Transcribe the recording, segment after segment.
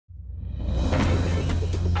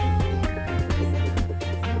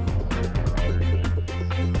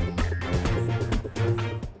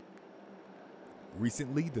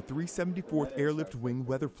Recently, the 374th Airlift Wing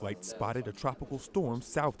weather flight spotted a tropical storm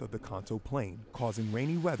south of the Kanto Plain, causing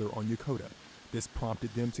rainy weather on Yokota. This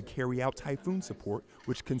prompted them to carry out typhoon support,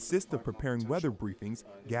 which consists of preparing weather briefings,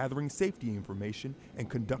 gathering safety information, and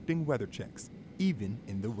conducting weather checks, even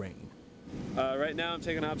in the rain. Right now I'm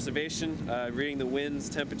taking an observation, reading the winds,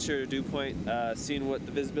 temperature, dew point, seeing what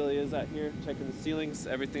the visibility is out here, checking the ceilings,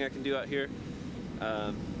 everything I can do out here,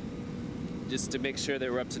 just to make sure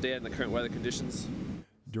that we're up to date on the current weather conditions.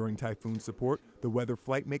 During typhoon support, the weather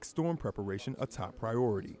flight makes storm preparation a top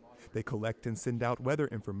priority. They collect and send out weather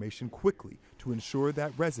information quickly to ensure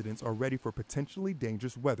that residents are ready for potentially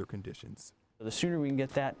dangerous weather conditions. The sooner we can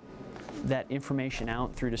get that information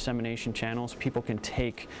out through dissemination channels, people can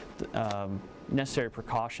take necessary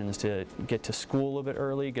precautions to get to school a little bit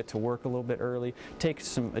early, get to work a little bit early, take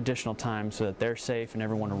some additional time so that they're safe and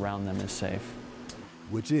everyone around them is safe.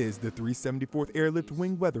 Which is the 374th Airlift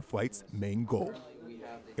Wing weather flight's main goal.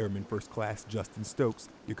 Airman First Class Justin Stokes,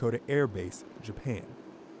 Yokota Air Base, Japan.